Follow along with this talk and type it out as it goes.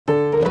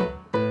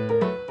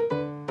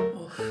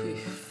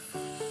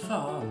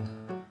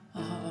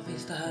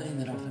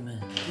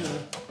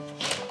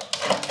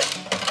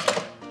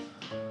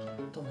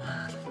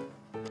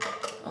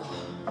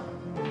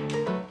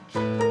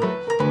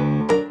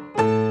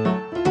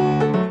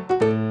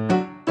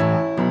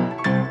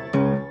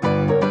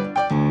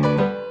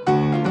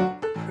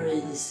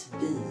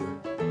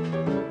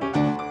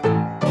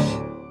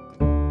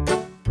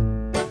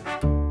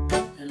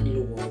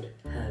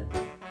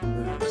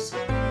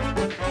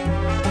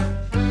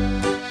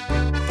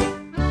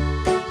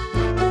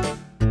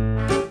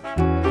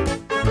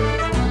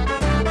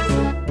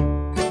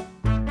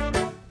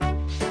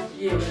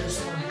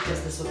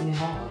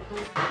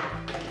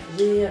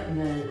Ge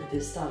mig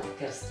det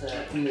starkaste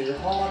ni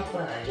har på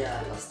det här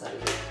jävla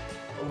stället.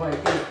 Och vad är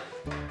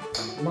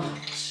det?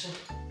 Match.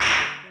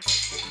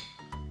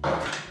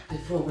 Det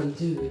får väl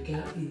duga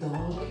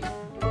idag.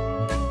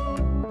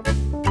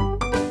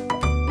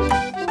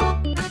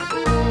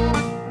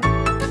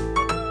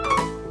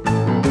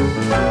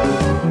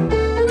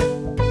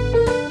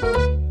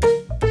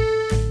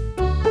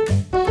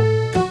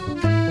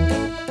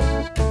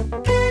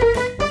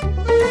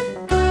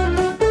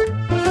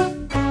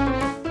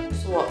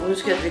 Nu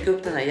ska jag dricka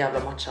upp den här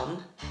jävla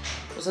matchan.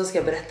 Och sen ska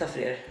jag berätta för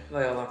er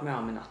vad jag har varit med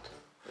om i natt.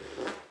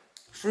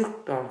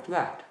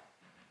 Fruktansvärt.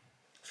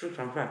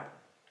 Fruktansvärt.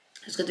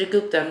 Jag ska dricka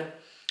upp den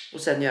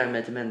och sen göra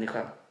mig till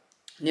människa.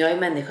 När jag är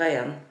människa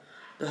igen,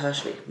 då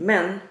hörs vi.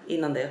 Men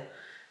innan det,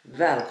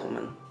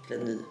 välkommen till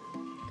en ny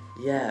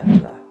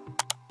jävla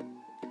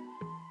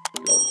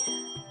vlogg.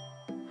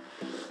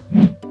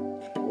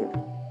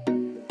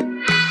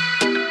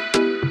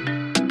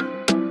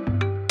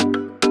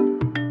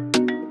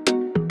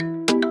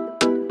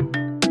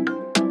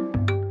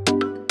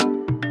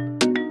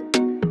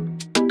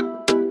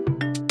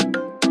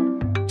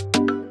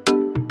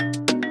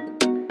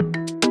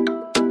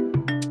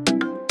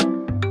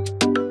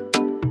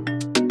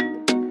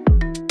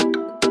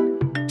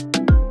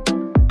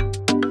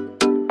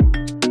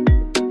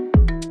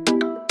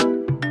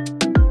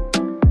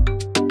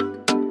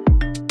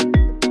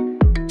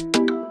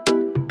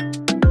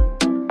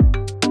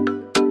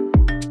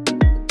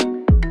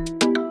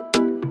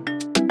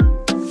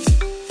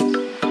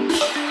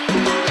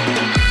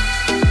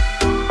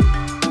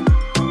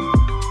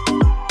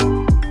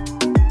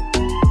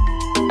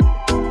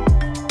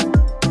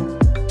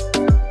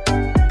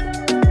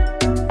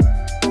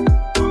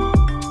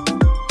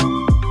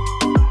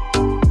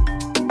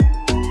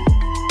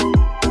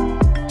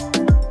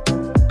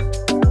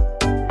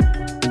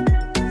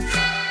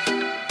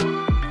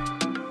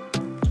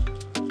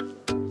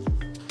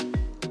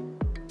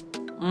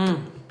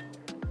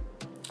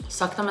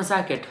 Sakta men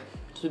säkert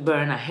så börjar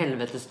den här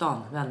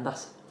helvetesdagen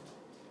vändas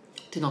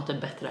till något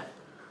bättre.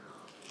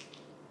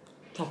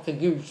 Tack för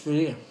Gud för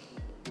det.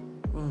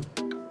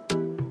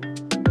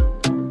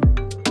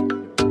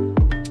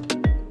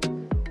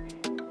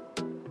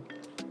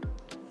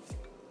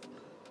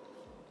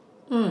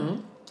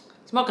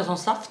 Smakar som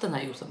saft den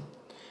här juicen.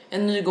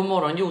 En ny god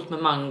morgonjuice med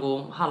mango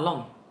och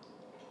hallon.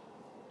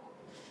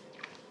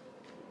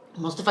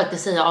 Jag måste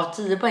faktiskt säga av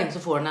 10 poäng så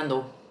får den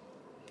ändå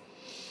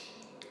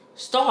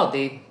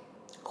stadig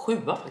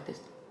 7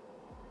 faktiskt.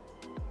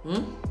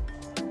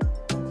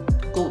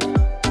 God.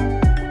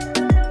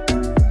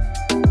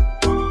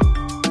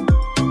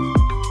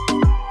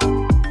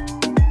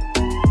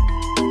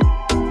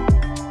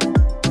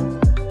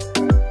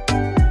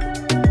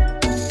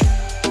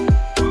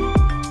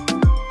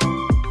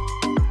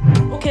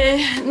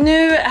 Okej,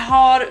 nu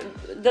har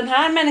den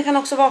här människan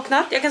också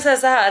vaknat. Jag kan säga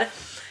så här.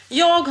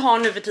 Jag har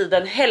nu för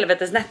tiden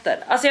helvetesnätter.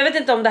 Alltså jag vet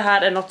inte om det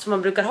här är något som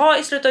man brukar ha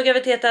i slutet av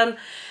graviditeten.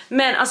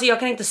 Men alltså jag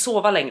kan inte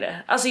sova längre.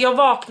 Alltså jag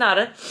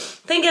vaknar.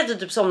 Tänk att jag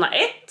typ somnar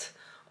 1.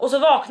 Och så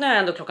vaknar jag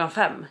ändå klockan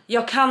 5.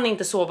 Jag kan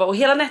inte sova. Och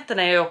hela nätten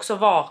är jag också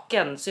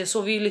vaken. Så jag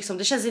sover ju liksom.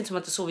 Det känns inte som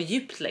att jag sover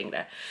djupt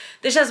längre.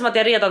 Det känns som att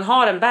jag redan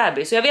har en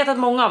bebis. Så jag vet att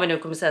många av er nu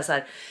kommer säga så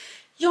här.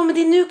 Ja men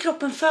det är nu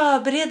kroppen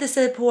förbereder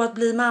sig på att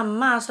bli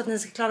mamma. Så att ni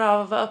ska klara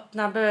av att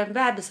öppna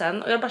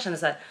bebisen. Och jag bara känner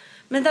så här.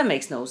 Men that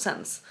makes no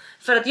sense.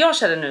 För att jag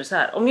känner nu så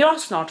här. Om jag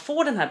snart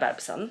får den här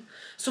bebisen.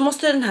 Så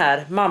måste den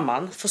här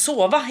mamman få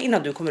sova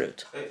innan du kommer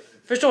ut.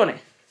 Förstår ni?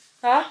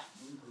 Ja.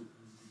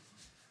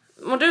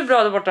 Mår du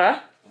bra där borta?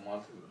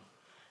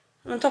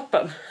 Men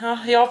toppen.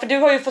 Ja, för du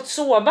har ju fått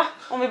sova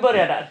om vi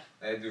börjar där.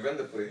 Nej, du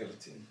vänder på det hela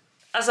tiden.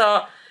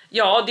 Alltså,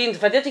 ja, det är inte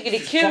för att jag tycker det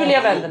är kul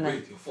jag vänder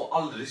mig. Jag får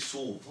aldrig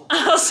sova.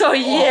 Alltså,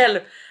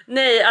 hjälp.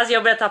 Nej, alltså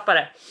jag börjar tappa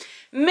det.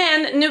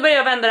 Men nu börjar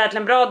jag vända det här till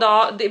en bra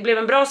dag. Det blev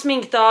en bra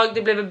sminkdag.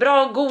 Det blev en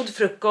bra, god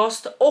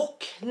frukost.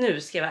 Och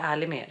nu ska jag vara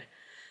ärlig med er.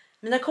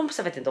 Mina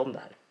kompisar vet inte om det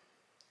här.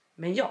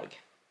 Men jag.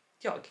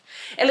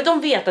 Eller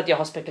de vet att jag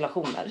har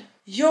spekulationer.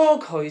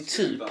 Jag har ju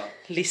typ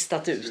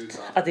listat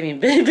ut att det är min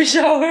baby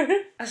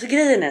shower. Alltså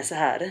grejen är så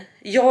här.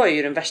 Jag är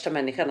ju den värsta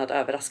människan att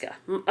överraska.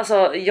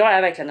 Alltså jag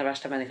är verkligen den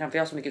värsta människan. För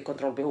jag har så mycket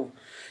kontrollbehov.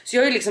 Så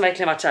jag har ju liksom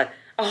verkligen varit så här.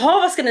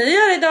 Jaha, vad ska ni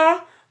göra idag?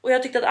 Och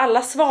jag tyckte att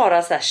alla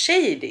svarar så här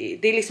shady.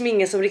 Det är liksom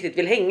ingen som riktigt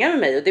vill hänga med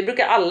mig. Och det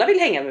brukar alla vill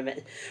hänga med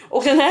mig.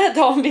 Och den här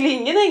dagen vill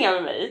ingen hänga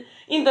med mig.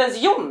 Inte ens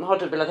John har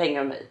typ velat hänga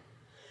med mig.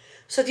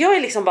 Så att jag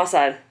är liksom bara så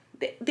här.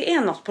 Det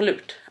är något på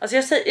lurt.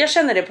 Alltså jag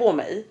känner det på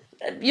mig.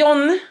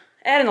 John,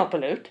 är det något på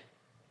lurt?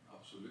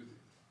 Absolut.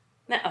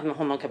 Nej, men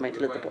honom kan man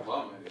inte lita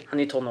på. Han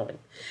är ju tonåring.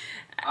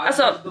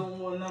 Alltså,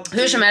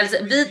 hur som helst.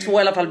 Vi två är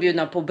i alla fall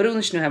bjudna på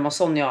brunch nu hemma hos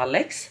Sonja och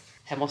Alex.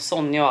 Hemma hos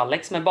Sonja och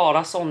Alex. Men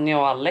bara Sonja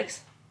och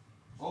Alex.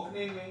 Och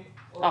Ninni.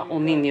 Ja,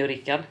 och Ninni och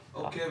Rickard.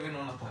 Och Kevin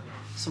och Natalia.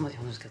 Som att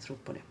jag nu ska tro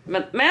på det.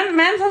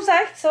 Men som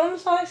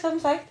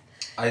sagt.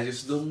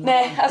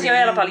 Nej, alltså jag är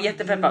i alla fall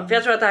jättepeppad. För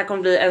jag tror att det här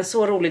kommer bli en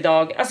så rolig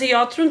dag. Alltså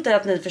jag tror inte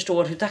att ni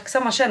förstår hur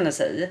tacksam man känner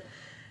sig.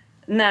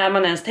 När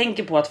man ens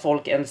tänker på att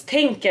folk ens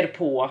tänker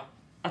på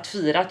att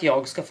fira att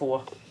jag ska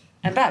få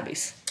en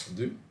bebis.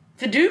 Du?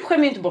 För du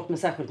skämmer ju inte bort mig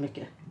särskilt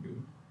mycket.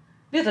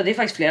 Vet du, det är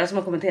faktiskt flera som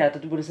har kommenterat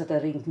att du borde sätta en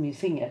ring på min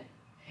finger.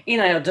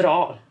 Innan jag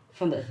drar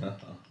från dig.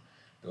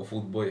 Det var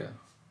fotboja.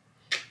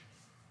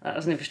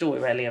 Alltså ni förstår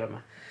ju vad jag lever med.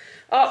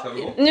 Ja,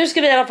 nu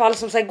ska vi i alla fall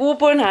som sagt gå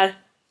på den här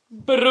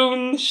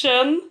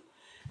brunchen.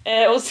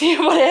 Och se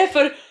vad det är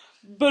för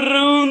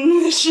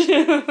brunch.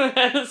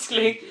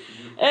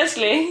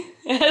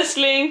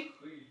 Älskling.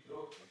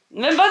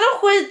 Men vadå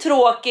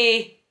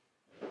skittråkig?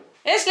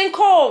 Älskling,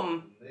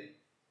 kom!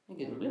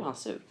 Gud, nu blev han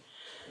sur.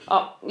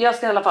 Ja, jag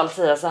ska i alla fall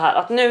säga så här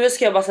att nu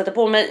ska jag bara sätta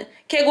på mig.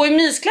 Kan jag gå i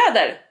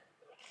myskläder?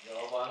 Ja,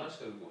 vad annars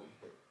ska du gå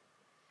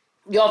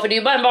i? Ja, för det är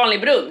ju bara en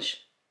vanlig brunch.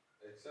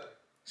 Exakt.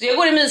 Så jag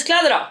går i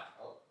myskläder då?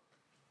 Ja.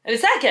 Är det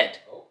säkert?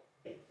 Ja.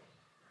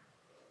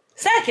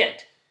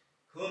 Säkert?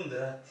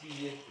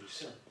 110%.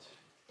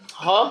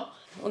 Ja.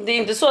 Och det är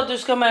inte så att du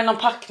ska med någon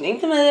packning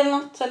till mig eller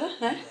något, eller?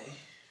 Nej.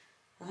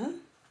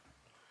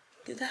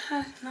 Det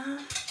här, nej.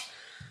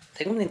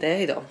 Tänk om det inte är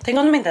idag. Tänk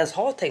om de inte ens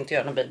har tänkt att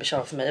göra någon baby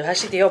shower för mig. Och här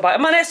sitter jag och bara,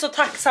 man är så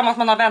tacksam att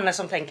man har vänner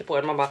som tänker på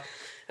en. Man bara,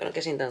 de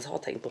kanske inte ens har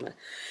tänkt på mig.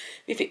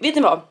 Vet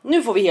ni vad?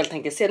 Nu får vi helt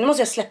enkelt se. Nu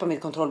måste jag släppa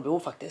mitt kontrollbehov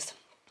faktiskt.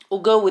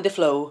 Och go with the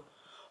flow.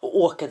 Och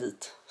åka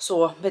dit.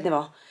 Så vet ni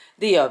vad?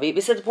 Det gör vi.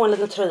 Vi sätter på en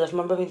liten tröja för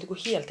man behöver inte gå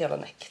helt jävla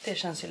näck. Det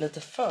känns ju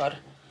lite för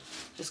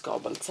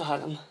riskabelt så här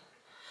en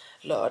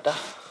lördag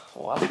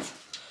och allt.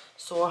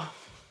 Så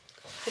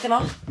vet ni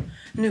vad?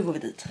 Nu går vi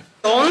dit.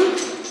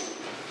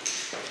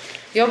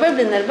 Jag börjar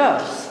bli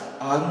nervös.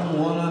 I don't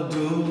wanna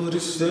do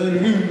this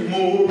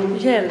anymore.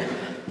 Hjälp.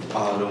 I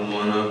don't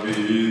wanna be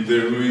the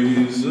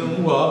reason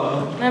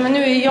why. Nej, men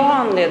nu är jag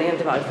anledningen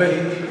till varför.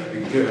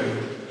 Baby girl.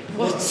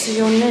 What's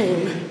your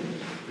name?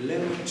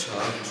 Let me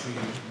talk to you.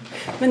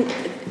 Men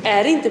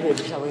är det inte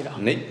baby shower idag?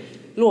 Nej.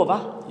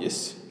 Lova.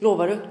 Yes.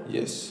 Lovar du?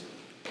 Yes.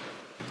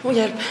 Åh,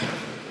 hjälp.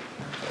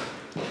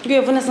 Gud,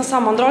 jag får nästan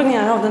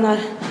sammandragningar av den här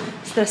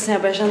stressen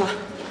jag börjar känna.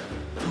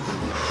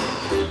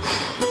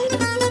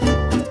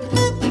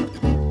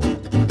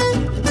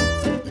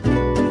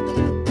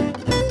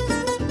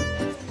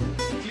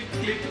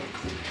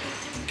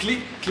 Klick,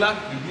 klack,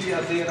 vi blir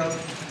adderad.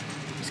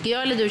 Ska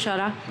jag eller du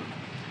köra?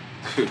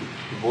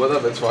 Båda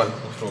vet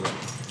svaret på frågan.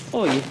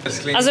 Oj.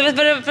 Älskling. Alltså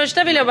för det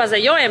första vill jag bara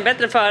säga, jag är en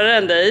bättre förare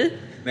än dig.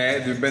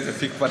 Nej, du är bättre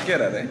fick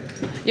parkera dig.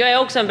 Jag är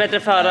också en bättre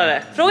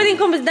förare. Fråga din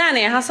kompis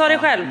Danny, han sa det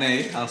själv.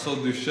 Nej, han sa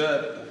du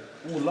kör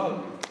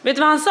olagligt. Vet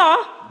du vad han sa?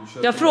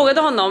 Jag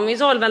frågade honom, i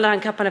så fall vänder han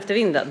kappan efter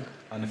vinden.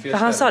 Han är För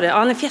han sa det, ja,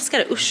 han är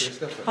fjäskare, usch.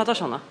 Hatar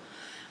såna.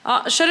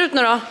 Ja, kör ut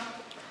nu då.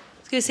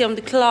 Ska vi se om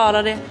du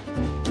klarar det.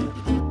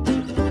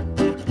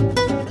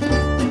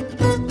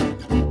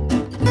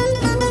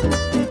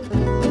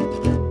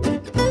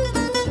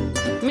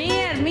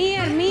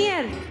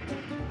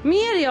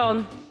 Mer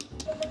Jan.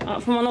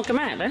 Ja, får man åka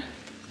med eller?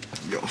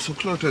 Ja,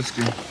 såklart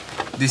älskling.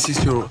 This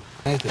is your...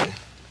 Nej, det är det.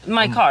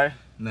 My car.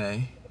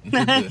 Nej,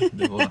 inte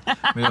det var.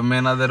 Men jag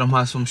menade de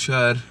här som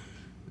kör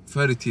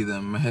förr i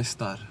tiden med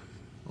hästar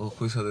och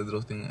skjutsade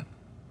drottningen.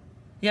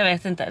 Jag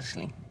vet inte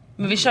älskling.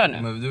 Men vi kör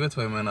nu. Men du vet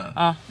vad jag menar.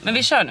 Ja, men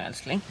vi kör nu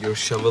älskling. Your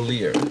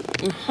Chevalier.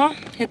 Jaha,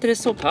 heter det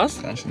så pass?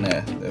 Kanske,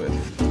 nej, det vet jag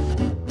inte.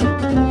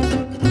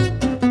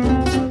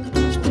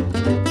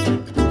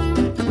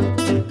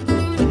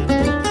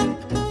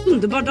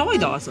 Underbar dag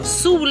idag alltså.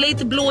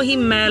 Soligt, blå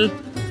himmel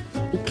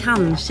och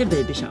kanske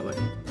baby shower.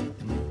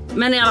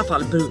 Men i alla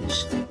fall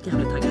brunch.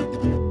 Jävligt taggad.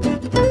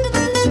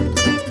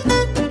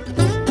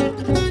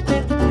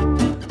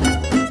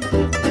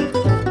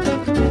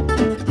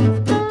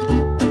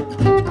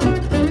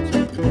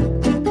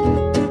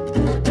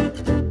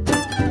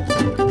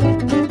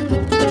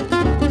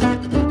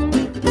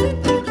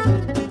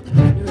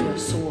 Nu är jag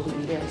så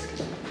hungrig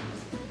älskling.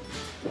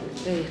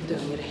 Jag är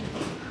jättehungrig.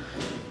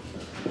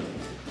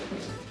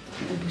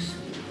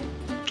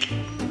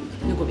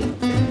 Nu går vi.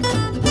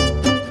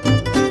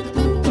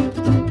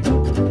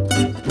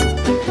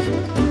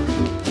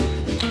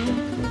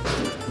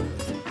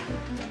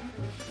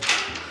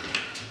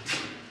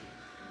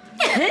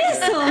 Hej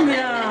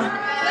Sonja!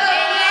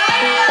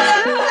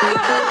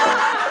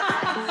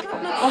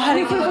 Åh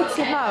herregud, får du faktiskt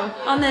släppa av?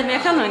 Ja, nej men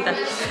jag kan nog inte.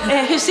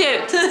 Hur ser jag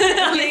ut?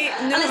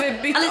 Nu har vi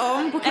bytt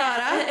om på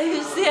Klara.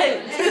 Hur ser jag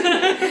ut?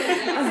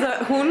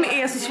 Alltså, hon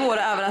är så svår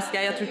att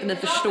överraska, jag tror inte ni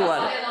förstår.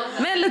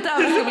 Men lite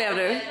överraskad blev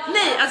du.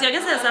 Nej, alltså jag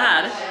kan säga så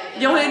här.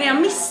 Jag har ju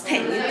redan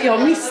misstänkt. Jag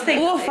har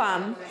misstänkt. Åh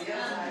fan.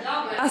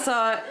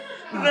 Alltså,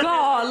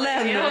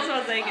 galen. Jag måste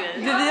bara säga en grej.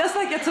 Vi har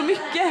snackat så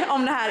mycket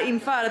om det här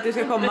inför att du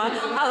ska komma.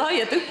 Alla har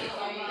gett upp.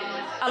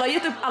 Alla har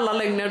gett upp alla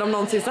lögner de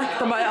någonsin sagt.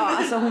 De bara, ja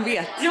alltså hon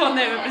vet. Ja,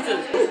 nej men precis.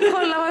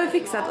 Kolla vad vi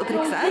fixat och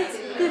trixat.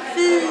 Det är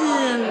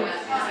fint.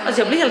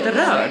 Alltså jag blir helt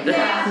rörd.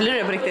 Blir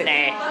det på riktigt?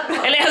 Nej.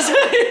 Eller alltså...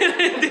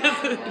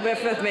 Du börjar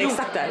förvänta mig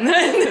exakt där.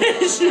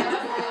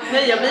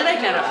 Nej, jag blir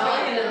verkligen rörd.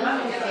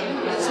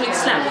 Så mycket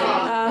slem.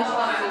 Ja.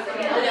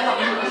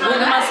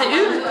 Vågar man se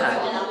ut här?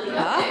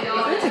 Ja,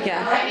 det tycker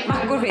jag.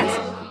 Mackor finns.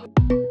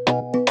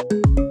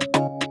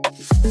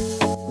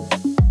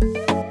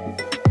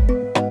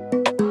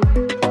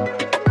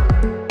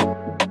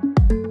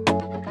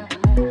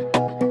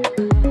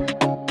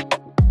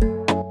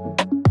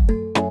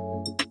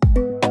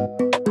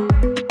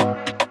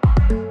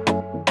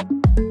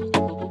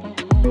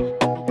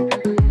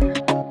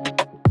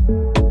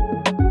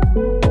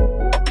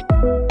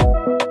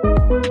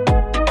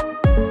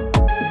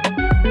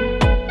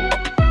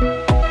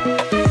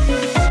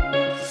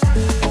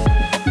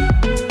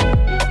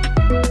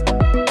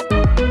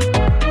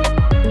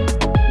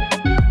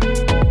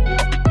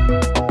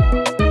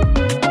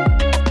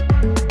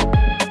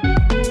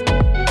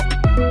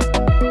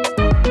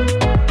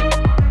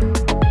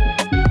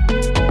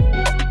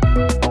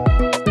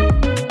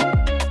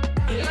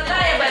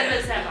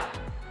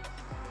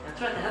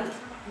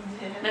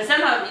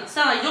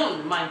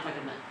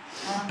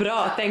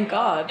 Bra, thank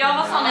God. Ja,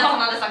 vad sa ni att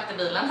han hade sagt i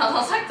bilen? Han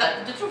har sagt att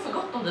du tror för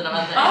gott om dina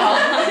vänner. Ja,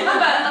 han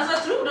bara, alltså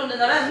vad tror du om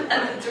dina vänner?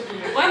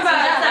 Och han bara,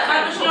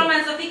 varför skulle de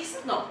ens ha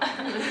fixat något?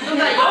 De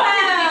bara, jag har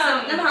inte fixat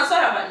något. Nej men han sa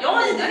jag bara, jag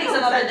har inte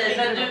fixat något med dig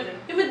för du,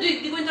 ja men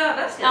det går inte att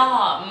överraska.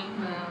 Jaha.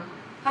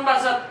 Han bara,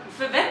 så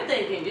förvänta dig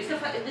ingenting,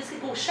 vi ska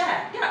gå och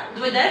käka. Det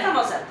var därför han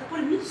var såhär, ta på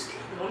dig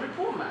muskler, vad håller du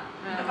på med?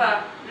 Jag bara,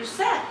 är du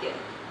säker?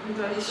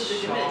 Du har så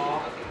mycket mig.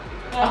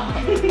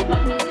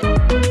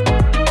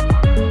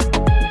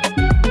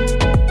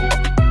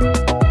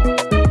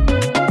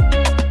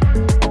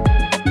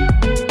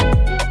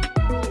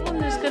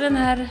 Nu ska den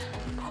här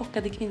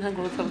chockade kvinnan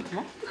gå och ta lite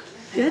mat.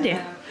 Gör det.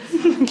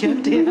 Gör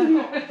det.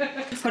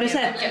 Har du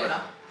sett?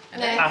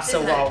 Nej. Alltså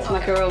wow.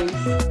 Macarons.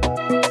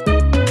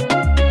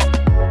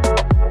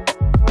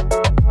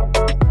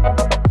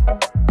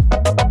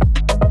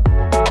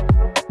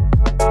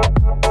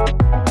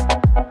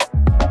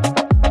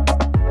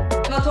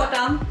 Vad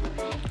tårtan?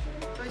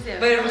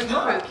 Vad är det för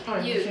smak?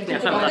 Vad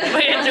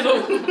heter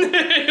hon?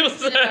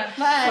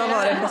 Vad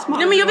var det för smak?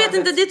 Nej men jag vet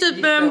inte, det är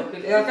typ...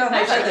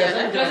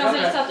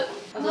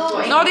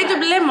 Ja, det är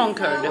typ lemon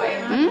curd.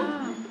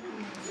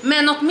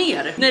 Men något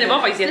mer? Nej, det var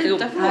faktiskt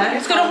jättegott.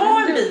 Ska du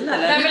ha en bit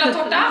eller? Vem vill ha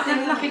tårta?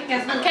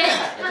 Okej.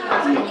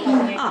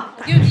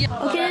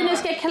 Okej, nu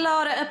ska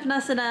Klara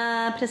öppna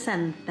sina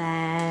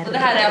presenter. Det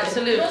här är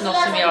absolut något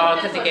som jag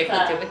kan tycka är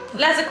skitjobbigt.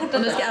 Läsa kortet.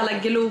 Och nu ska alla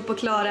glo på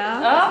Klara.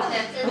 Ja.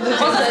 Och så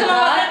ska man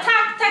vara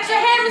tack så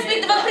hemskt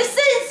mycket. Det var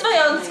precis vad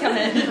jag önskade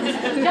mig.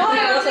 Jag har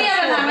ju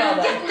upplevt den här, men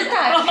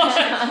jättetack.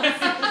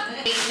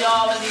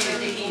 Ja, men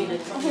det är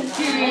givet.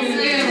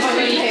 Gud, vad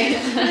vill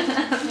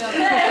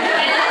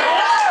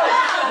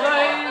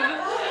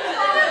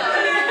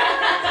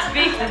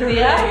Viktigt det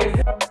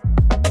är.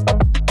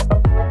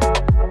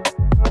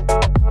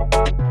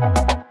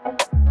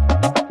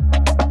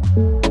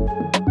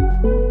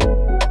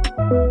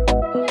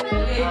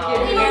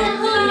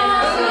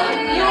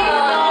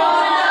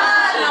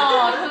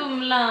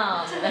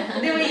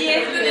 Det var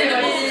jättefint.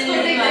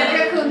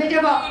 Jag kunde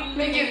inte bara,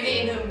 men gud det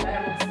är en humla,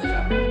 jag måste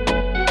köpa.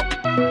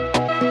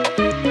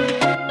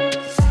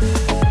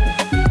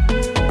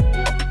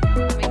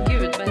 Men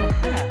gud, vad är det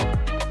här?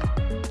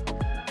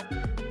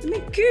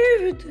 Men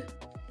gud!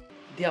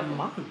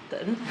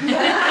 Diamanter.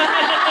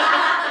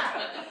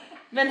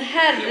 Men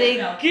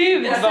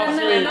herregud vad Sen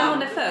fint. när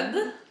hon är född,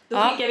 då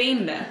skickar vi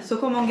in det. Så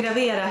kommer hon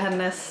gravera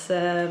hennes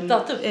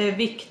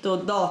vikt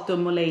och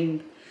datum och längd.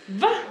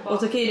 Va? Och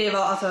så kan ju det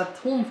vara alltså, att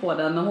hon får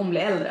den när hon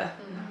blir äldre.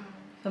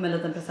 Som en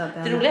liten present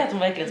till Det henne. roliga är att hon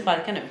verkligen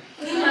sparkar nu.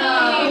 Hon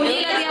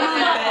gillar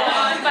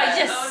diamanter. Bara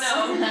yes!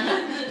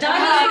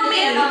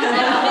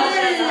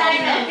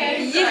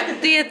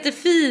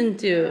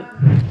 Jättefint ju.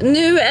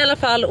 Nu i alla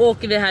fall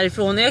åker vi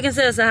härifrån. Jag kan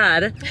säga så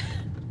här.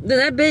 Den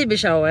här baby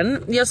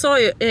showern, jag sa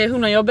ju,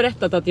 hon har jag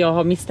berättat att jag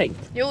har misstänkt.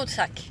 Jo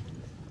tack.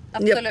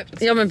 Absolut.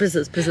 Ja men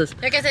precis.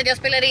 Jag kan säga att jag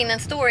spelade in en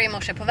story i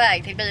morse på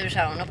väg till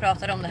babyshowen och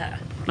pratade om det här.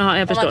 Ja,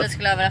 jag Om förstår. att det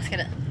skulle överraska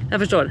dig. Jag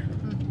förstår.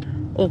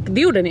 Och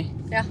det gjorde ni.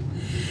 Ja.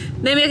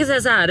 Nej men jag kan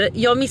säga så här,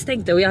 jag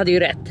misstänkte och jag hade ju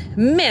rätt.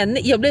 Men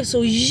jag blev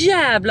så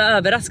jävla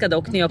överraskad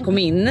och när jag kom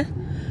in.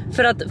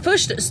 För att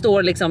först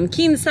står liksom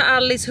Kinsa,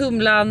 Alice,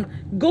 Humlan,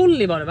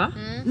 Golly var det va?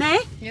 Nej,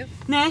 Jo.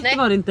 nej det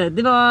var det inte.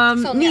 Det var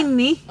Sonja.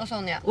 Minni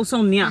Och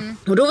Sonja.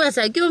 Och då var jag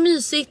så här, gud vad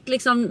mysigt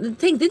liksom.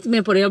 Tänkte inte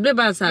mer på det, jag blev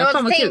bara så här,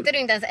 fan vad kul. tänkte du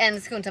inte ens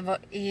en sekund så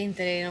är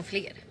inte det någon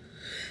fler?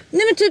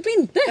 Nej men typ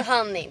inte. Du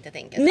hann inte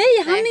tänka. Nej,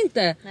 jag hann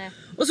inte. Nej.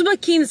 Och så bara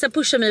Kinsa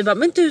pushar mig och bara,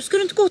 men du ska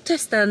du inte gå och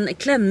testa en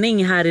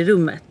klänning här i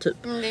rummet typ?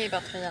 Det är ju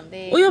bara tröjan.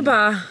 Och jag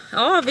bara,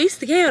 ja visst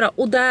det kan jag göra.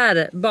 Och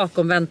där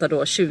bakom väntar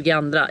då 20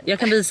 andra. Jag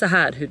kan visa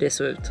här hur det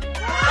såg ut.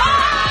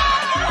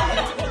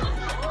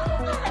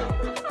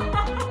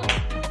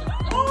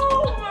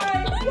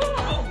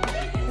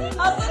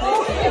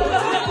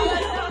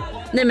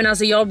 Nej men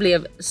alltså jag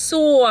blev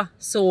så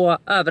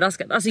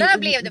överraskad. Alltså, Där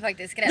blev du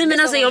faktiskt skrämd. Nej men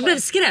alltså jag blev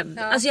så. skrämd.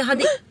 Ja. Alltså jag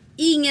hade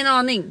ingen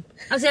aning.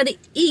 Alltså jag hade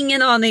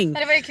ingen aning. Men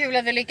det var ju kul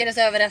att vi lyckades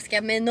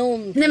överraska med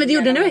någonting. Nej men det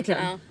gjorde ni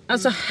verkligen. Ja.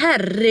 Alltså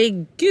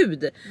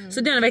herregud.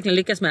 Så det har ni verkligen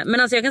lyckats med.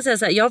 Men alltså jag kan säga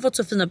så här, jag har fått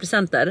så fina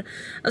presenter.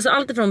 Alltså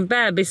allt ifrån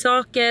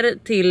babysaker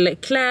till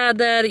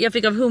kläder. Jag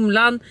fick av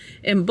Humlan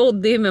en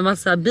body med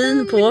massa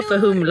bin på för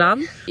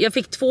Humlan. Jag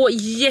fick 2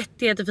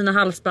 jättefina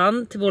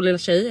halsband till vår lilla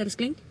tjej,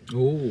 älskling.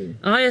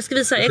 Ja, jag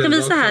kan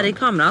visa här i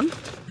kameran.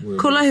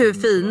 Kolla hur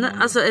fin.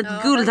 Alltså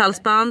ett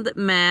guldhalsband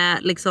med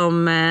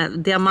liksom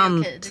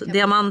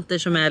diamanter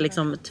som är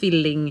liksom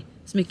tvilling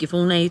smycke, för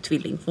hon är ju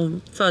tvilling, för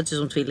hon föds ju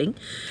som tvilling.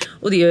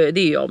 Och det är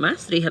ju jag med,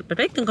 så det är helt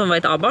perfekt. Den kommer vara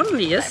ett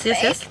A-barn, yes.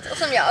 Och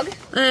som jag.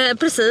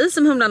 Precis,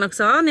 som Humlan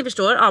också, ni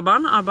förstår,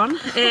 A-barn.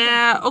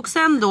 Och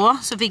sen då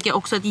så fick jag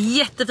också ett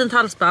jättefint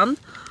halsband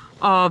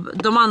av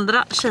de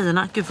andra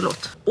tjejerna, gud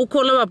förlåt. Och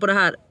kolla bara på det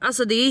här,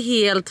 alltså det är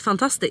helt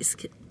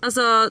fantastiskt.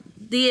 Alltså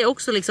det är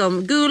också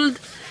liksom guld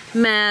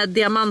med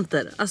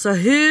diamanter, alltså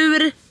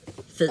hur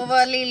fint. Och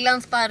vad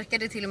lillan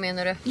sparkade till och med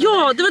när du öppnade.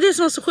 Ja, det var det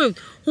som var så sjukt.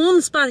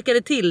 Hon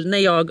sparkade till när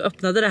jag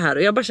öppnade det här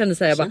och jag bara kände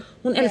så här,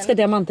 hon älskar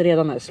diamanter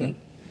redan, älskling.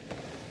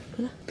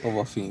 Och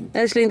vad fint.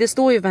 Älskling, det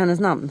står ju för hennes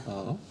namn.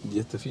 Ja,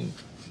 jättefint.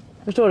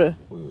 Förstår du?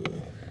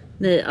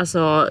 Nej,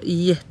 alltså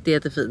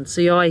jättefint.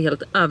 Så jag är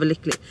helt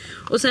överlycklig.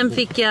 Och sen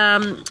fick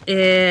jag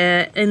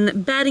en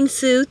bathing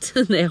suit.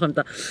 Nej, jag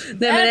skämtar.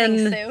 Nej,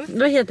 men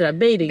vad heter det?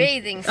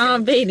 Bathing suit. Ja,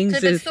 bathing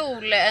suit. Typ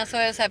ett alltså,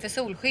 så här för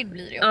solskydd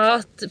blir det också.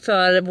 Ja,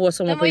 för vår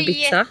sommar på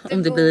Ibiza.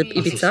 Om det blir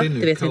Ibiza,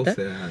 det vet vi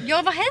inte.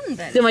 Ja, vad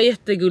händer? Den var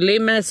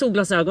jättegullig med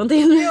solglasögon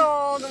till.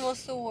 Ja, de var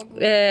så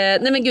gulliga.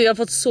 Nej men gud, jag har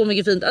fått så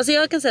mycket fint. Alltså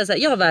jag kan säga så här,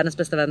 jag har världens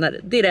bästa vänner.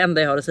 Det är det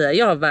enda jag har att säga.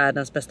 Jag har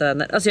världens bästa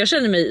vänner. Alltså jag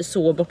känner mig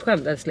så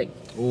bortskämd, älskling.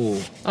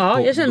 Ja,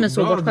 jag känner mig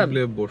så bortskämd. Du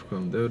blev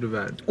bortskämd, det är du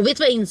värd. Och vet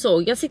du vad jag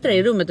insåg? Jag sitter där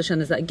i rummet och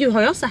känner så här, gud,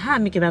 har jag så här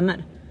mycket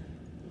vänner?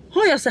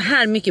 Har jag så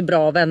här mycket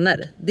bra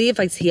vänner? Det är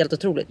faktiskt helt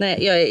otroligt.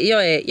 Nej,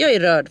 jag är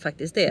rörd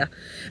faktiskt, det är.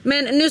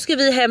 Men nu ska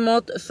vi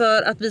hemåt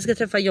för att vi ska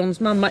träffa Johns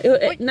mamma.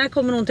 När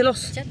kommer hon till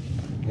oss?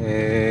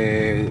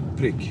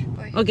 Prick.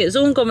 Okej,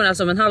 så hon kommer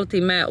alltså om en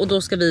halvtimme och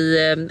då ska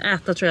vi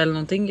äta, tror jag, eller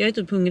någonting. Jag är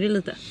typ hungrig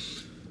lite.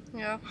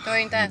 Ja, du har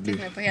inte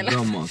ätit nu på hela.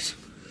 Bra mat.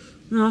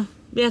 Ja,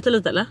 vi äter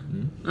lite eller?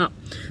 Ja.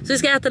 Så vi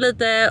ska äta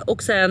lite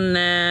och sen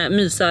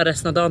mysa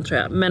resten av dagen, tror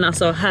jag. Men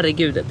alltså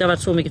herregud, det har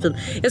varit så mycket fint.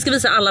 Jag ska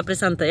visa alla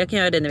presenter, jag kan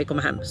göra det när vi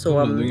kommer hem.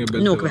 Så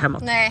nu åker vi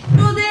hemåt. Nej.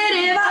 Trodde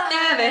det var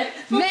över,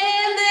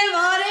 men det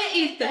var det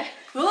inte.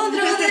 Hon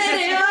trodde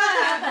det var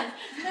över.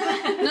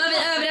 Nu har vi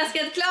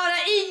överraskat Klara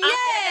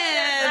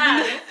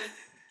igen.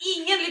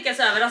 Ingen lyckas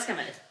överraska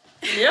mig.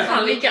 Ni har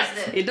fan lyckats.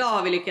 Idag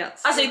har vi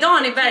lyckats. Alltså idag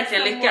har ni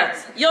verkligen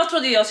lyckats. Jag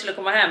trodde jag skulle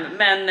komma hem,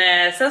 men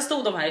sen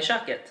stod de här i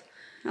köket.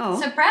 Ja.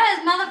 Surprise,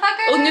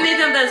 motherfucker! Och nu vet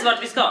jag inte ens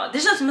vart vi ska. Det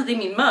känns som att det är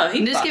min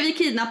möhippa. Nu ska vi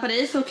kidnappa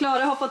dig, så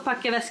Klara har fått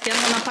packa väskan.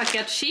 Hon har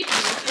packat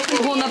chips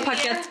och hon har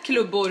packat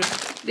klubbor.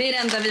 Det är det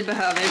enda vi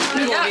behöver.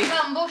 Nu går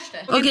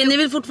vi. Okej, ni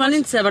vill fortfarande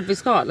inte säga vart vi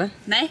ska, eller?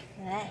 Nej,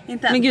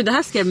 inte. Men gud, det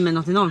här skrev mig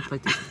något enormt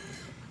faktiskt.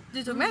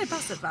 Du tog med i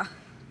passet, va?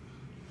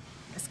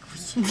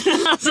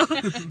 Alltså,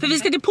 för vi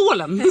ska till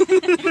Polen.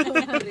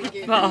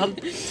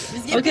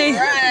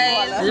 Okej,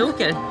 vi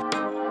åker.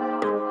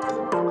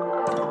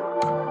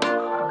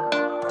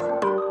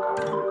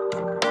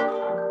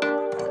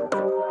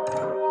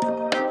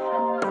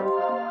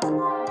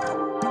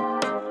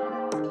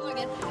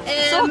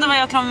 Så, då var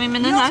jag klar med min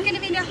meny här. Jag skulle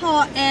vilja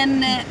ha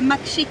en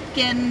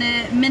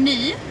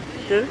McChicken-meny.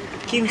 Du,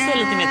 Kim ser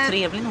lite mer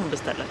trevlig när hon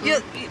beställer.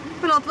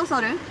 Förlåt, vad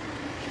sa du?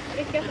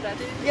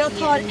 Jag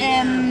tar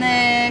en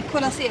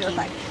Cola Zero,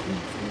 tack.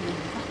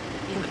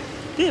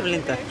 Det är väl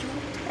inte?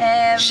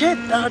 Nej,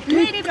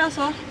 det är bra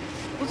så.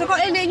 Och så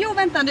jo,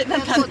 vänta.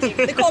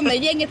 Det kommer,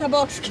 gänget här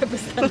bak ska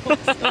beställa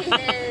också.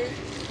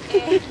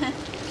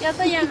 Jag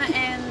tar gärna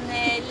en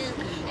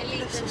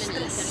liten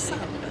stressad.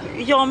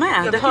 Jag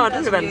med, det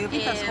hörde du väl? Jag vill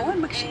inte ens ha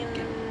en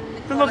McChicken.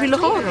 Men vad vill du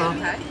ha då?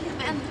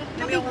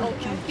 Jo,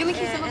 men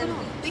kissa, vad vill du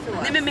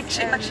ha? Nej, men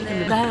McChicken.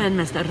 Det här är den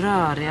mest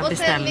röriga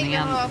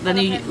beställningen. Den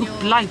är ju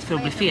upplagd för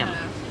att bli fel.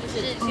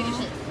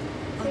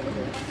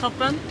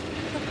 Toppen.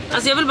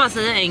 Alltså jag vill bara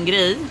säga en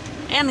grej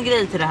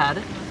till det här.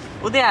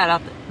 Och det är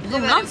att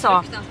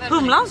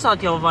Humlan sa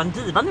att jag var en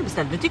diva när jag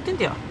beställde. Det tyckte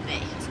inte jag.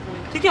 Nej,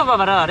 tyckte jag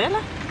var rörig, eller?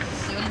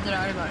 jag var lite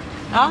rörig bara.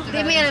 Ja. Det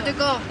är mer att du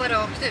gapar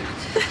rakt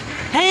ut.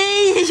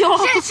 Hej! Ja!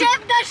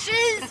 Käfta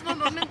cheese! Man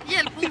bara, men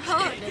hjälp, hon hör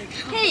dig.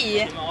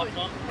 Hej!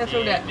 Jag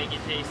tror det.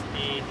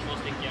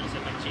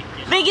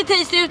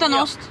 Vegetasty utan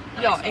ost.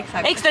 Ja,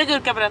 exakt. Extra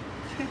gurka på den.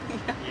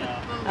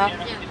 Ja.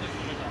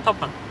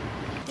 Toppen.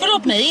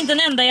 Förlåt mig, inte en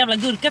enda jävla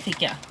gurka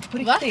fick jag. På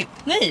riktigt?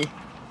 Nej.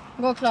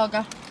 Gå och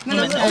klaga. Men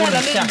alltså,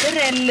 det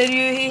dräller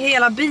ju i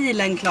hela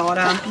bilen,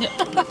 Klara.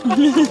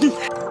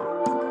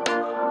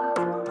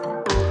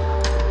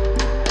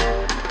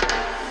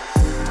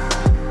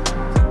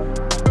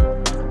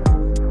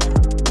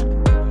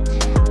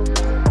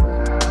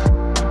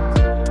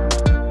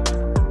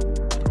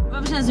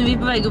 Vi är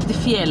på väg upp till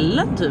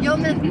fjällen typ. Ja,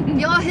 men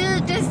jag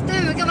hyrde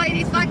stuga, vad är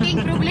ditt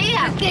fucking problem?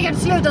 Jag kan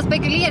sluta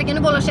spekulera, kan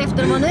du hålla käften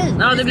och vara nöjd?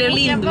 Ja, det blev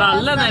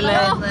Lindvallen eller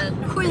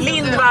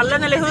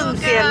Lindvallen eller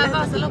Hundfjäll.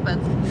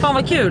 Fan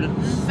vad kul.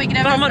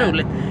 Fan vad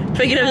roligt.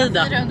 För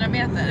gravida. 400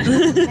 meter.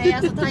 Nej,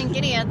 alltså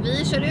tanken är att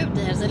vi kör ut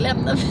dig här, så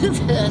lämnar vi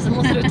dig här, så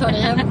måste du ta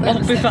dig hem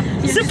själv.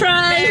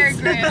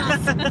 Surprise!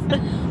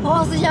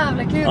 Åh, så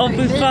jävla kul. Åh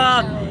fy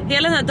fan.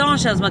 Hela den här dagen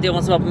känns som att jag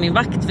måste vara på min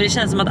vakt. För det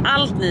känns som att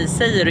allt ni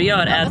säger och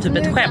gör är typ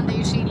ett skämt. Nu kan det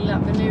ju chilla,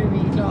 för nu är vi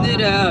klara. Nu är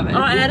det över.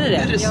 Ja, är det det?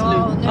 Nu är det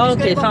Ja, nu Ja, ska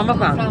okej, det fan bara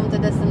vad komma skönt. fram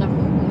till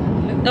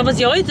destinationen. Ja, fast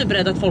jag är typ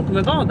rädd att folk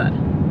kommer vara där.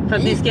 För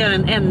att ni ska göra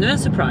ännu en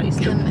surprise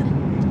typ.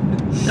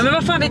 Ja, men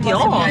vad fan vet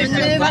jag? Men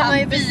nu var man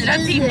ju 4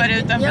 timmar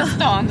utanför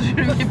stan, tror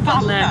du vi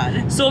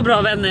pallar? Så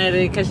bra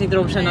vänner kanske inte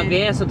de känner att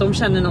vi är, så att de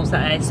känner nog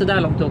så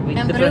där långt åker vi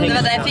inte. Det var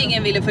därför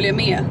ingen ville följa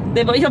med.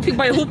 Jag fick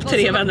bara ihop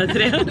 3 vänner till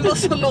det. Du var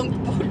så långt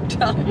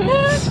borta.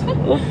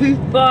 Åh fy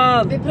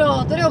fan. Vi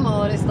pratade om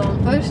Ariston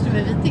först,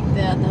 men vi tyckte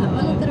att det här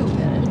var lite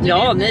roligare.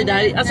 Ja, nej, det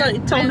här, alltså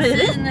ta mig rätt.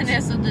 Bensinen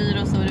är så dyr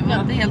och så, det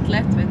var inte helt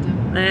lätt, vet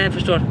du. Nej, jag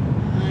förstår.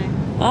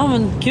 Ja,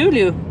 men kul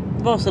ju.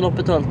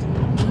 Vasaloppet och allt.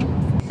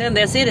 Det enda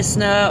jag ser är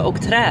snö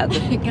och träd.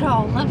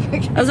 Granar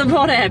faktiskt. Alltså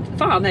var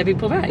fan är vi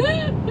på väg?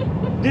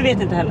 Du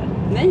vet inte heller.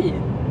 Nej.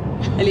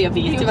 Eller jag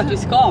vet ju vart vi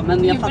ska,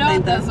 men jag fattar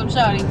inte. som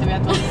kör inte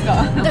vet vart vi ska.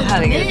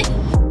 Herregud.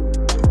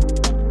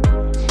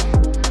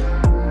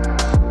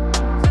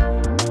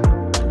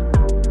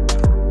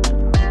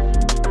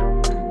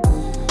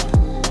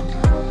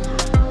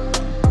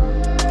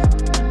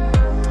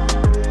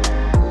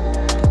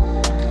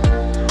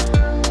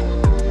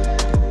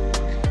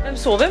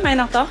 Sover du mig i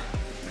natt då?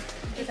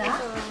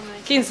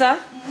 Kinsa?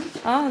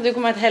 Ja, du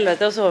kommer ett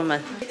helvete och sover mig.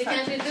 Det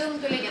kanske är dumt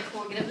att lägga 2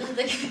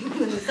 gravida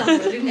kvinnor i samma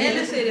rum.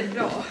 Eller så är det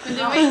bra. Men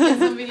det var ingen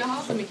som ville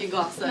ha så mycket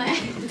gaser.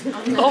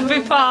 Åh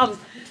fy fan.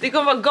 Det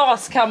kommer vara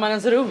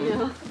gaskammarens rum.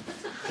 Ja.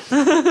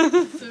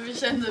 Så vi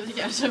kände att vi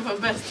kanske var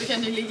bäst. Då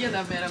kan ni ligga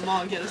där med era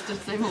magar och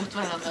studsa emot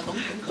varandra.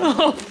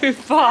 Åh fy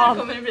fan.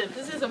 Kommer det bli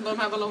precis som de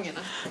här ballongerna.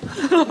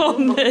 Åh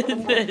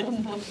nej.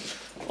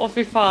 Åh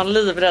fy fan,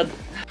 livrädd.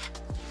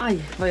 Aj,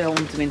 vad jag har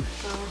ont i min.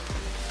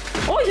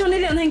 Oj, har ni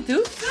redan hängt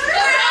upp?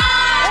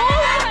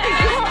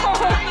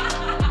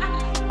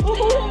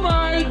 Oh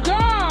my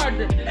god!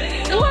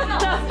 What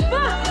the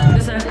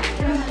fuck?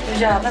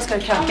 Jävlar ska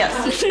det krackas.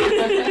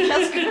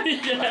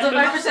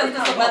 Varför känns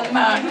det som en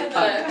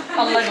möhippa?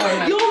 Alla går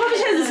med. Jo, varför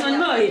känns det som en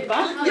möhippa?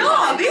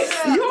 Ja,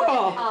 visst!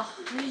 Ja!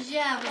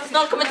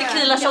 Snart kommer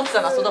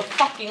tequila-shotsen, alltså då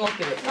fucking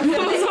åker vi.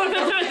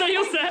 Vänta,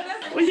 Josse.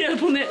 Och hjälp,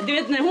 du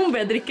vet när hon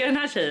börjar dricka den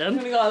här tjejen.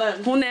 Hon är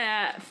galen. Hon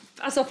är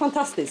alltså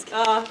fantastisk.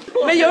 Ja.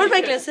 Men jag vill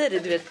verkligen säga det,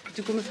 du vet,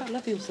 du kommer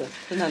falla för Josse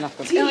den här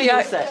natten. Jag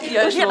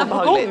är hela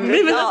behaglig.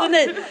 Nej, men alltså,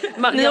 nej.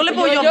 Ni håller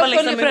på att jobba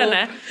liksom för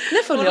henne.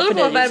 När följer jag för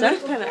dig,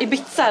 Josse?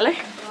 Ibiza eller?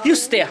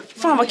 Just det,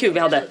 fan vad kul vi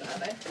hade.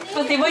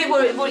 Fast det var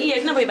ju vår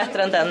egna var ju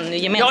bättre än den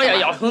gemensamma.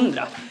 Ja,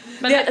 100.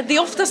 Men det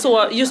är ofta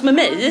så, just med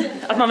mig,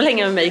 att man vill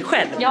hänga med mig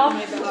själv. Ja,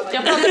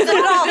 jag pratade precis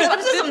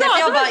om det.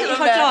 Jag bara,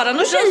 har Klara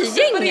någon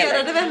tjejgäng med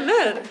dig?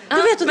 Vänner.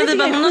 Du vet, Men det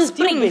bara, hon har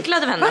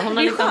sprinklade vänner. Hon har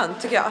Det är liksom...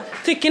 skönt tycker jag.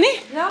 Tycker ni?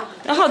 Ja.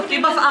 Jaha, Det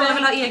är bara för alla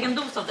vill ha egen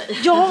dos av dig.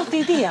 ja, det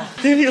är det.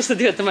 Det är just det,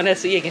 du vet när man är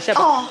så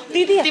egenkännande. Ja,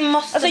 det är det. det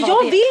måste alltså, vara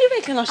jag det. vill ju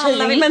verkligen ha Alla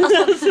tjejer, vill, men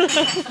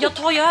alltså, jag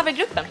tar ju över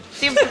gruppen.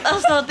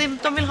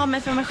 De vill ha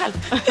mig för mig själv.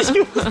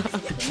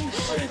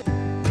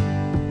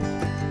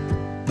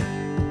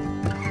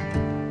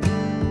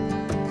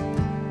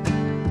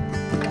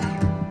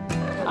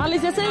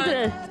 Alice, jag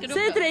säger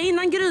till dig,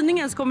 innan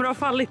gryningen så kommer du ha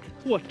fallit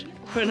hårt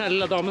för den här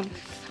lilla damen.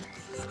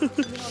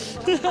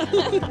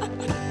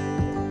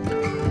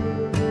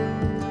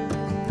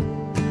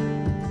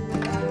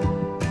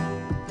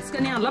 Ska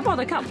ni alla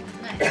bada kallt?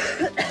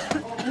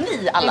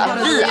 Ni alla,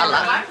 vi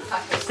alla.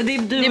 Det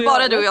Det är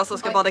bara du och jag som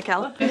ska bada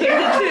kallt.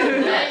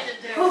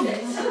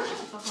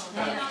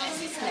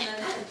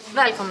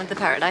 Välkommen till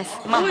Paradise.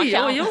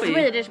 Oj.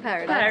 Swedish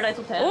Paradise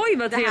Hotel. Oj,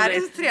 vad Det här är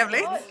trevligt. så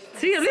trevligt.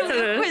 Trevligt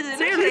är det.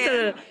 Trevligt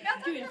är det.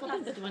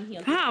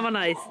 Fan vad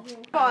nice.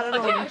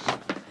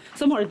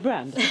 Som har ett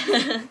brand.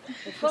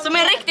 Som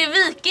en riktig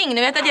viking.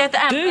 Ni vet att jag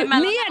heter Du, MP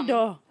mellan. ner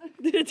då!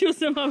 Du vet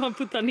just när man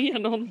puttar ner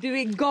någon. Du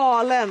är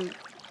galen.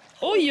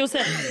 Oj,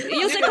 Josse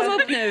kom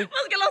upp nu.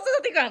 Man ska låtsas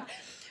att det är skönt.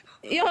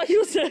 Ja,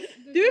 Josse.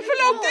 Du är för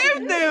långt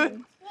ut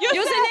nu.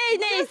 Josse, nej!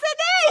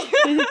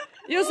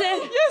 Josse!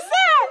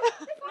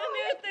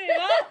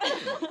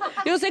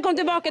 Josse, kom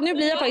tillbaka. Nu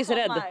blir jag faktiskt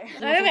rädd.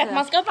 Ja, jag vet,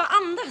 man ska bara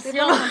andas.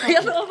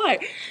 Jag lovar.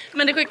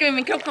 Men det skickar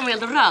min kropp kommer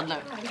helt röd nu.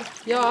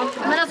 Ja.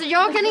 Men alltså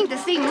jag kan inte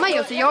simma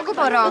just så jag går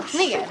bara rakt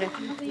ner.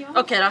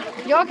 Okej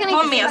då. Jag kan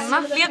Ha inte med. simma.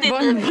 Lev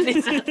ditt liv på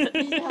ditt sätt.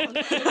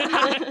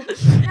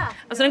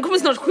 Alltså den kommer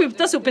snart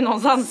skjutas upp i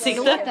någons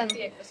ansikte. Den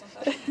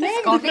Den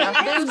ska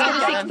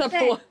du sikta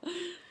på.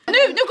 Nu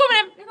kommer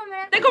den!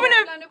 Den kommer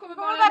nu! Nu kommer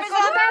bebisen.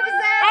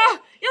 Ah,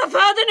 jag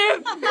föder nu!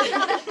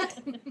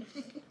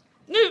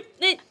 Nu,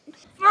 nej!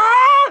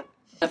 Ah!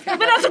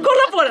 Men alltså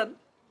kolla på den!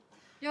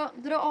 Ja,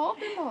 dra av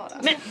den bara.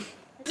 Men,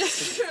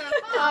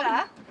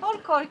 Håll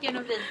korken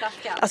och vrid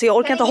flaskan. Alltså jag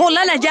orkar inte hålla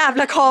den här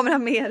jävla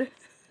kameran mer.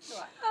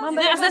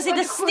 nej, alltså den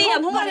sitter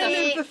stenhårt.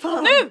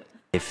 Nu!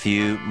 A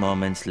few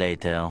moments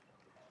later.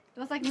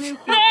 Du har sagt nu.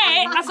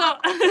 Nej, alltså...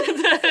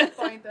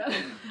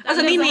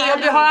 alltså Ninni,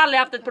 du har aldrig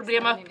haft ett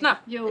problem att öppna.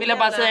 Vill jag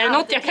bara säga, är det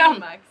något jag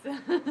kan?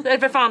 Så är det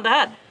för fan det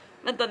här.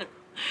 Vänta nu.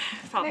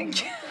 Fan.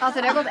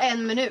 Alltså det har gått 1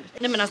 minut.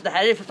 Nej men alltså det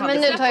här är för fan...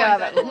 Men nu tar jag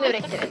över. Nu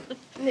räcker det.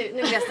 Nu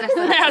blir jag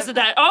stressad. Nej alltså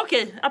det här, ja,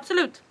 okej,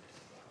 absolut.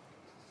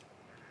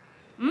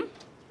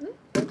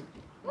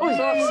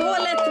 Så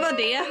lätt var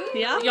det.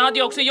 Ja. Jag hade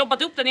ju också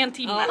jobbat upp den i 1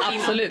 timme. Ja,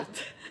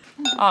 absolut.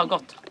 Ja,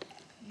 gott.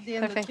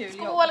 Perfekt.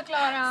 Skål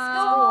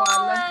Klara.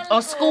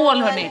 Och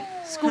skål hörni,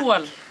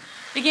 skål.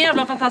 Vilken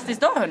jävla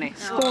fantastisk dag hörni.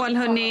 Skål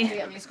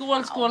hörni.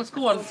 Skål.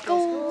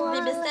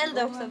 Vi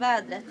beställde också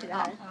vädret till det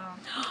här.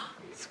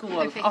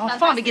 Skål. Ja,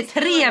 fan vilket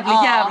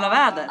trevligt jävla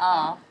väder.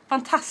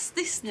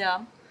 Fantastiskt.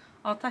 Ja.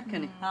 Ja, tack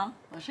hörni. Ja,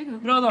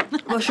 varsågod. Bra dag.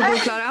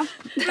 Varsågod Klara.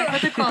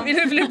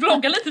 Vill du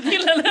vlogga lite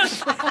till eller?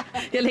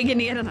 Jag lägger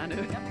ner den här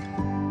nu.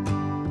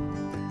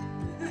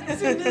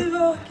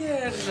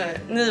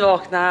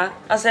 Nyvakna.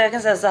 Alltså jag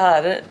kan säga så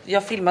här.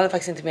 Jag filmade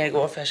faktiskt inte mer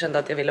igår för jag kände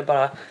att jag ville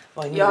bara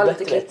vara i Jag har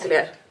lite klipp till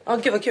er. Ja,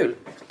 gud vad kul.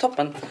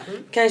 Toppen.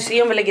 Kan jag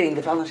se om vi lägger in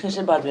det för annars kanske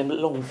det bara blir en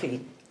lång film.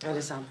 Ja, det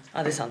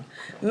är sant.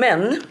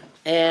 Men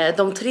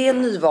de 3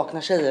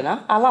 nyvakna tjejerna,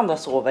 alla andra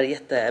sover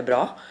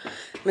jättebra.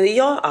 Men det är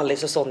jag,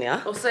 Alice och Sonja.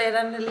 Och så är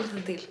den en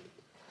liten till.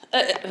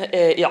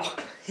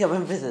 Ja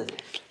men precis.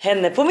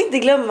 Henne får vi inte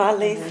glömma,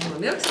 Alice.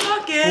 Hon är också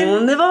vaken.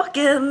 Hon är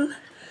vaken.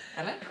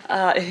 Eller?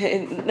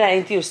 Nej,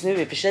 inte just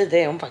nu i och för sig.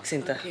 Det är hon faktiskt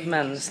inte.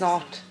 Men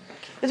snart. Vet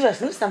du vad, jag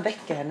ska nästan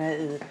väcka henne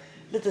i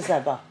Lite så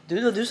här bara,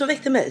 du som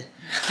väckte mig.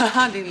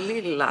 Din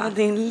lilla. Ja,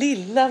 din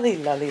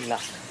lilla.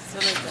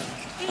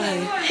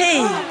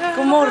 Hej,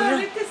 god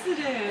morgon.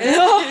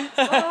 Ja.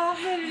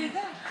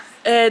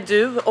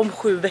 Du, om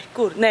 7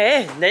 veckor.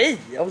 Nej,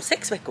 om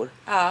 6 veckor.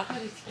 Ja.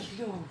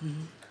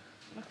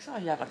 Också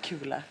en jävla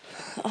kula.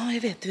 Ja,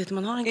 jag vet,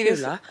 man har en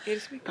kula. Är det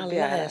så mycket Alla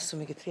är så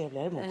mycket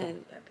trevligare mot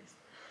dem.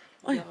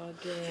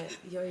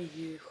 Jag är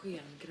ju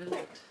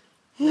skengravid.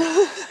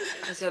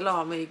 Alltså jag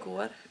la mig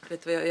igår.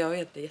 Vet du vad, jag var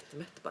inte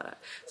jättemätt bara.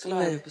 Så la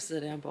jag mig på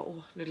sidan. Jag bara,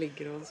 nu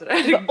ligger hon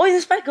sådär. Oj,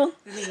 nu sparkar hon.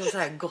 Nu ligger hon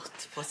såhär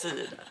gott på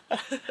sidan.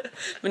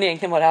 Men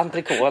egentligen var det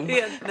entrecote.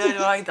 Nej, det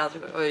var inte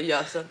entrecote. Det var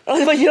gösen. Ja,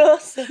 det var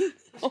gösen.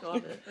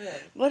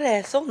 Vad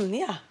är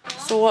Sonja?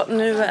 Så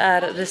nu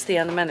är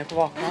resterande människor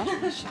vakna.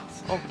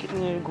 Och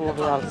nu går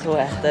vi alltså och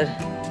äter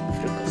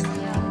frukost.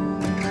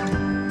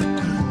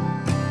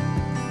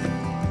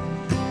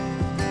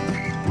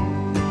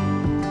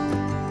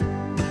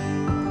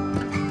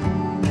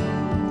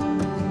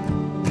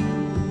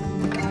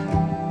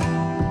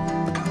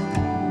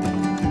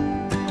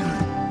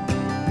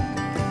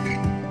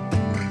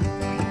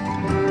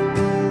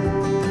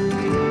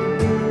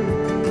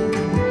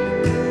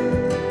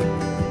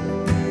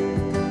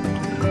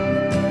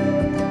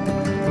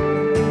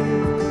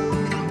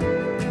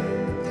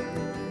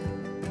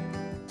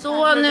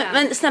 Nu,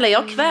 men snälla,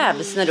 jag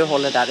kvävs när du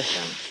håller där.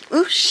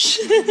 Usch.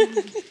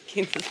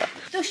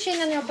 Duscha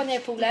innan ni hoppar ner i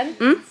poolen.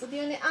 Och det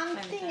gör ni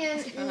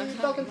antingen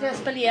bakom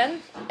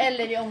träspaljen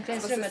eller i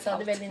omklädningsrummet. Då,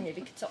 det väljer ni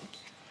vilket som.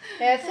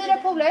 4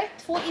 pooler,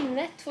 2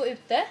 inne, 2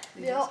 ute.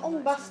 Vi har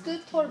ångbastu,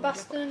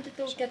 torrbastu,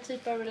 lite olika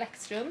typer av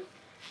relaxrum.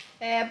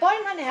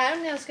 Baren har ni här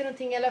om ni önskar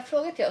någonting eller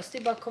frågor till oss. Det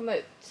är bara att komma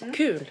ut.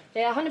 Kul.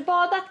 Har ni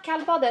badat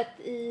kallbadet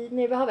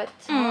nere vid havet?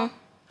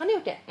 Har ni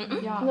gjort det?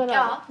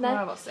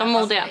 Några av oss. De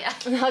modiga.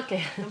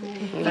 Okej.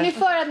 Får ni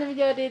för att ni vill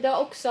göra det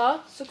idag också,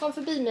 så kom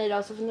förbi mig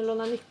idag så får ni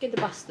låna nyckeln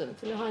till bastun.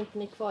 För nu har inte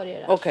ni kvar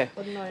era. Okej.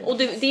 Och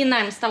det är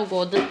närmsta att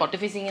gå dit bort. Det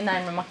finns ingen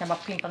närmare, man kan bara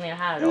pimpa ner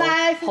här och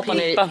hoppa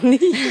ner i. Ja,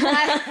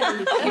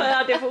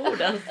 det är för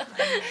orden.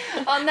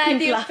 Ja, nej,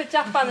 det är upp för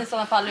trappan i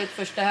sådana fall ut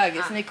första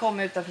höger. Så ni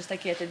kommer utanför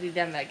staketet, det är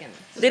den vägen.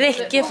 Det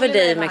räcker för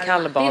dig med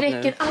kallbad nu. Det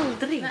räcker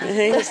aldrig.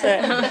 Just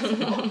det.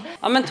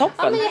 Ja, men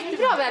toppen. Ja, men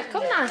jättebra,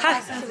 välkomna.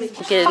 Tack.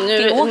 Okej,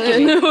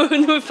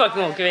 nu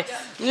fucking åker vi.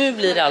 Nu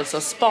blir det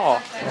alltså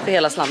spa för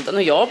hela slanten.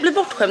 Och jag blir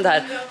bortskämd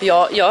här.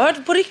 Jag har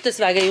hört på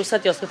ryktesvägar just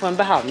att jag ska få en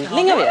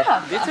behandling av er.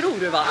 Det tror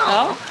du va?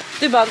 Ja.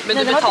 Du bara, Men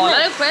du betalar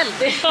den själv.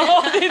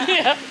 Ja, det är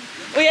det.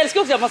 Och jag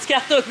älskar också att man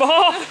skrattar upp.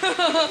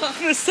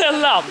 För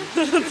sällan.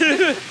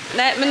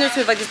 Nej, men nu ska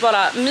vi faktiskt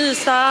bara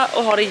mysa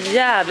och ha det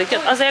jävligt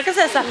gött. Alltså jag kan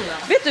säga så här,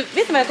 vet du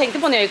vad jag tänkte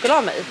på när jag gick och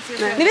la mig?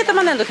 Nej. Ni vet att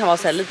man ändå kan vara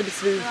så här, lite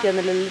besviken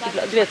eller lite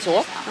glad. Du vet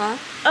så.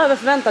 Över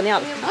förväntan i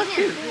allt.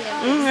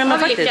 Men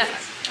faktiskt.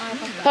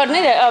 Hörde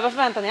ni det? Över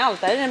förväntan i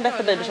allt. Det är den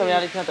bästa baby som jag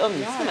hade kunnat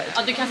önska mig.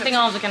 Ja, du kan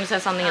stänga av så kan du säga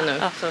sanningen nu.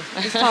 Fan,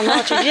 det har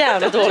varit så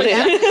jävla dåligt.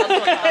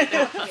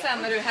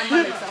 Sen är du hemma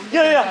liksom.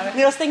 Ja.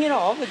 När jag stänger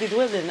av, det är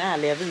då jag blir en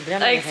ärlig vidriga.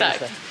 Ja,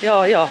 exakt.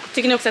 Ja.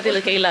 Tycker ni också att det är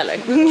lika illa eller?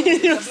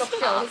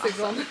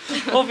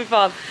 Åh fy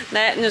fan.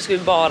 Nej, nu ska vi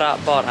bara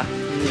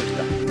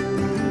njuta.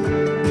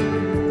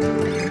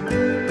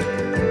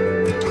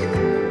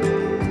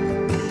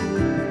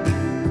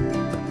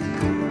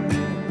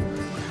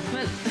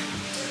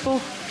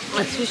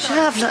 Men så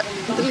jävla...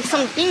 Det är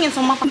liksom ingen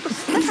som har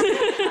pussat.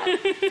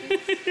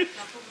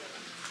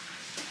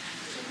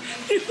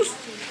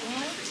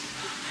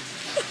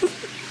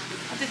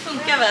 Det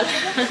funkar väl?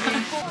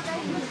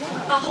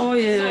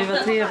 Oj,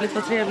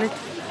 vad trevligt.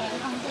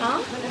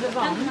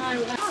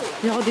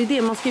 Ja, det är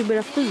det, man ska ju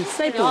börja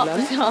frysa i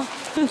poolen. Ja.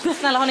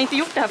 Snälla, har ni inte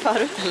gjort det här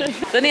förut?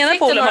 Den ena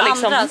poolen har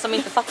liksom... andra som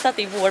inte fattat att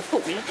det är vår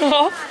pool.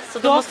 Ja. Så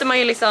då måste man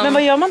ju liksom... Men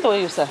vad gör man då,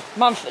 Jose?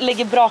 Man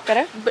lägger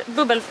brakare?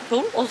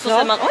 Bubbelpool och så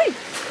säger man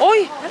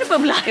Oj, är det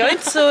bubblar? jag är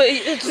inte så...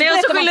 Nej, och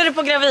så skyller du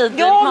på gravid.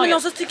 Ja, men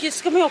också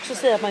ska man ju också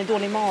säga att man är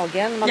dålig i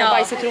magen. Man har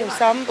bajs i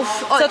trosan.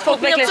 Så att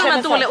folk verkligen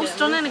känner dåliga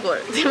ostronen igår.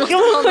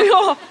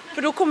 Ja,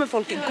 för då kommer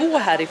folk gå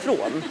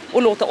härifrån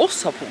och låta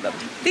oss ha poolen.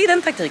 Det är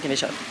den taktiken vi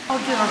kör. Åh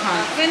gud vad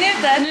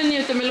skönt. Nu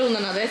njuter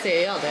melonerna, det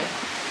ser jag det.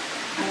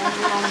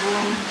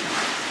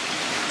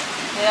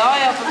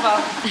 Ja, för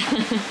fan.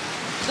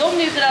 De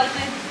njuter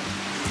alltid.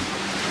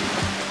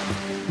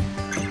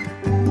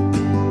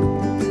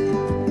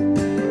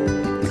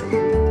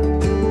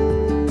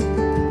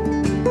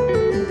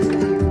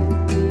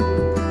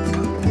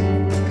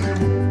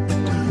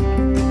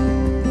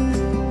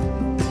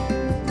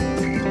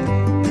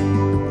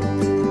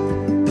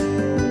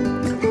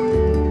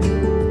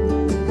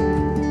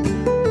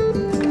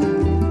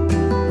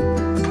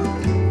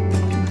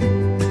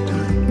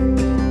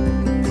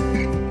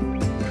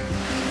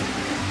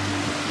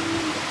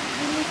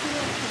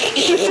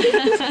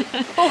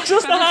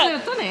 Också så här.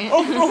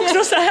 Och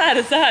också så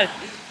här.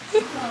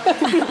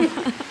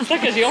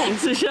 Stackars John.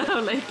 Så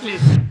jävla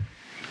äckligt.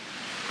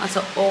 Alltså,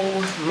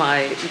 oh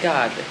my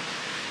god.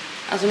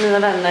 Alltså mina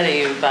vänner är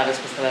ju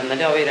världens bästa vänner.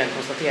 Det har vi redan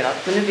konstaterat.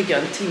 Men nu fick jag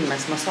en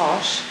timmes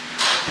massage.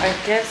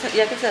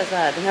 Jag kan säga så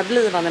här. Den här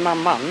blivande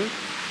mamman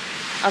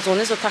Alltså hon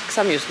är så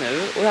tacksam just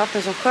nu. Och jag har haft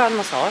en sån skön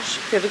massage.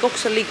 För jag fick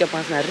också ligga på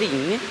en sån här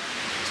ring.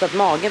 Så att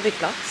magen fick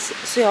plats.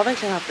 Så jag har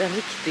verkligen haft en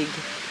riktig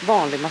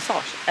vanlig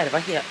massage. Det var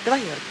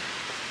helt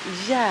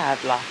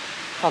jävla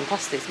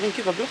fantastiskt. Men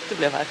gud vad blått det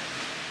blev här.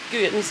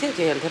 Gud, ni ser att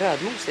jag är helt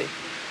rödmosig.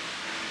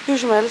 Hur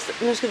som helst,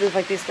 nu ska vi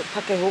faktiskt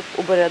packa ihop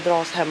och börja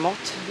dra oss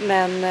hemåt.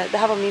 Men det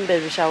här var min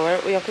baby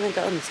shower och jag kunde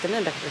inte önska mig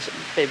en bättre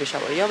baby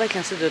shower. Jag har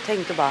verkligen suttit och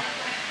tänkt och bara...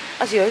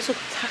 Alltså jag är så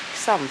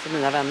tacksam för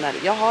mina vänner.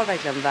 Jag har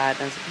verkligen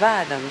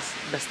världens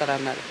bästa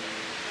vänner.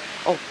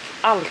 Och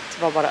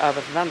allt var bara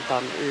över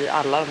förväntan i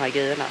alla de här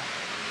grejerna.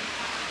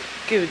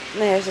 Gud,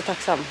 nej jag är så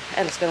tacksam.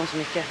 Älskar dem så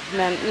mycket.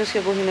 Men nu ska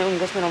jag gå och hinna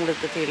umgås med dem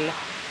lite till.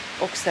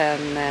 Och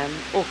sen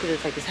åker vi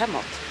faktiskt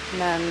hemåt.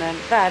 Men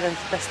världens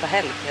bästa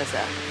helg kan jag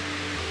säga.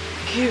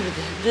 Gud,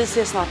 vi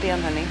ses snart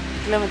igen hörni.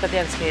 Glöm inte att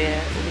jag älskar er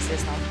och vi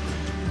ses snart.